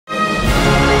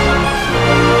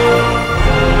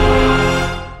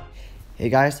Hey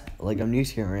guys, Legomnews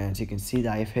here, and as you can see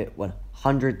that I've hit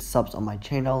 100 subs on my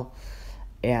channel,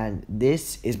 and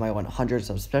this is my 100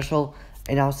 sub special.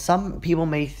 And now some people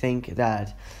may think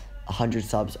that 100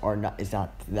 subs is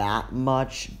not that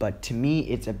much, but to me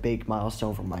it's a big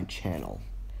milestone for my channel.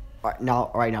 Right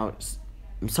now,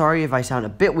 I'm sorry if I sound a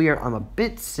bit weird. I'm a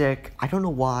bit sick. I don't know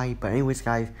why, but anyways,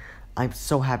 guys, I'm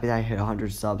so happy that I hit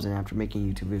 100 subs, and after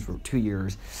making YouTube videos for 2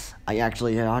 years, I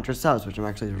actually hit 100 subs, which I'm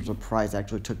actually surprised it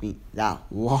actually took me that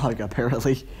long,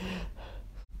 apparently.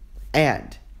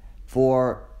 And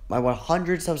for my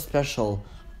 100 sub special,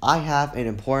 I have an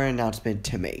important announcement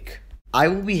to make. I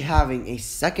will be having a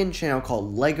second channel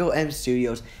called Legomnews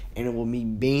Studios, and it will be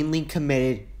mainly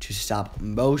committed to stop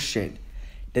motion.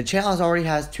 The channel already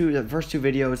has the first two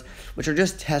videos, which are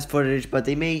just test footage, but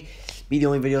they may be the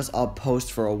only videos I'll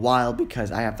post for a while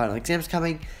because I have final exams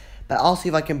coming. But I'll see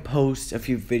if I can post a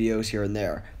few videos here and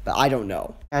there, but I don't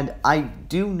know. And I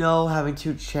do know having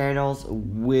two channels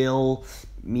will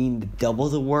mean double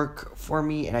the work for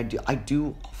me, and I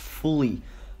do fully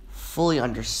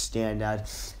understand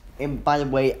that. And by the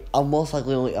way, I'll most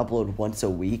likely only upload once a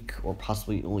week, or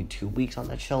possibly only 2 weeks on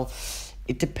that channel.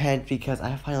 It depends because I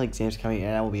have final exams coming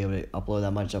and I won't be able to upload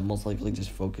that much. I'm mostly just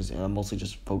focused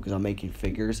on making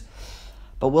figures.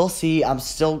 But we'll see. I'm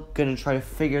still going to try to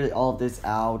figure all of this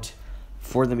out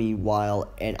for the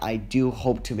meanwhile. And I do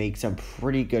hope to make some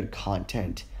pretty good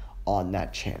content on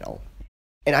that channel.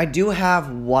 And I do have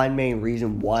one main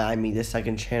reason why I made this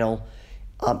second channel.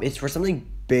 It's for something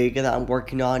big that I'm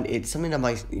working on. It's something that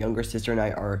my younger sister and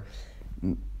I are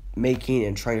making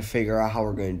and trying to figure out how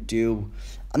we're going to do.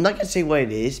 I'm not going to say what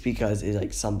it is because it's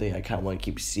like something I kind of want to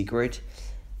keep secret,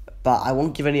 but I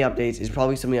won't give any updates. It's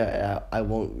probably something I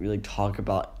won't really talk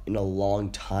about in a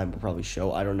long time. I'll probably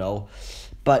show, I don't know,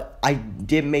 but I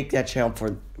did make that channel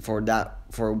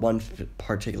for one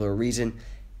particular reason,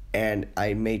 and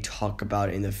I may talk about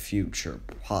it in the future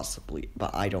possibly,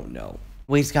 but I don't know.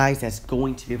 Anyways, guys, that's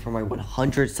going to be for my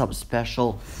 100 sub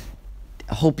special.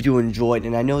 I hope you enjoyed,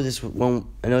 and I know this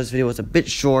video was a bit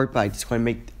short, but I just want to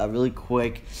make a really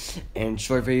quick and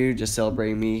short video just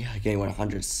celebrating me getting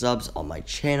 100 subs on my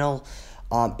channel.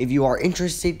 If you are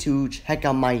interested to check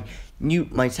out my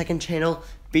second channel,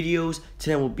 videos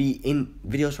will be in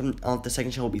the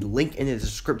second channel will be linked in the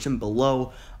description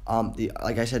below.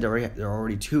 Like I said, there are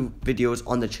already 2 videos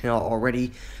on the channel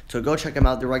already, so go check them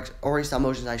out. They're already stop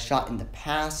motions I shot in the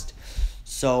past,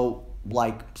 so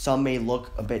some may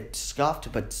look a bit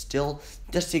scuffed, but still,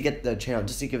 just to get the channel,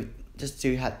 just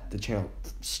to have the channel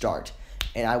start.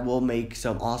 And I will make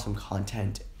some awesome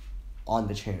content on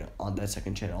the channel, on the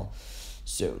second channel,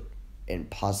 soon, and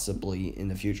possibly in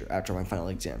the future after my final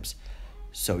exams.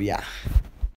 So yeah,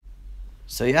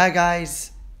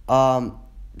 guys,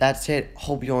 that's it.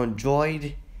 Hope you all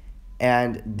enjoyed,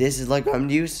 and this is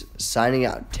Legomnews signing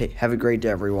out. Have a great day,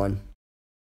 everyone.